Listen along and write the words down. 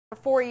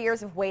After 4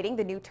 years of waiting,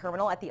 the new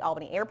terminal at the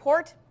Albany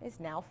Airport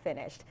is now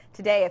finished.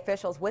 Today,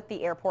 officials with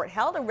the airport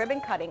held a ribbon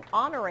cutting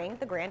honoring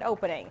the grand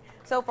opening.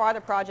 So far,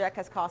 the project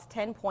has cost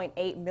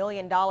 $10.8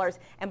 million,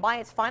 and by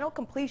its final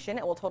completion,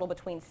 it will total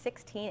between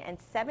 $16 and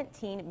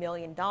 $17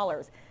 million.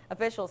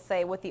 Officials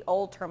say with the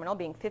old terminal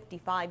being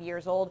 55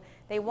 years old,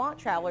 they want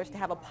travelers to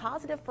have a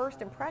positive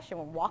first impression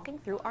when walking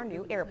through our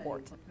new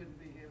airport.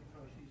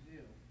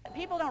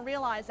 People don't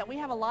realize that we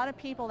have a lot of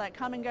people that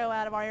come and go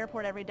out of our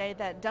airport every day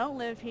that don't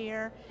live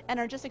here and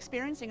are just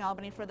experiencing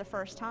Albany for the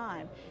first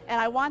time.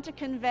 And I want to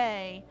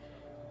convey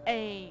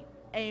a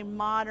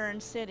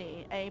modern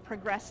city, a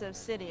progressive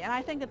city, and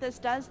I think that this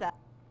does that.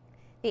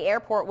 The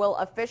airport will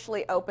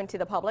officially open to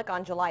the public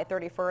on July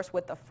 31st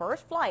with the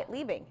first flight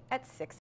leaving at 6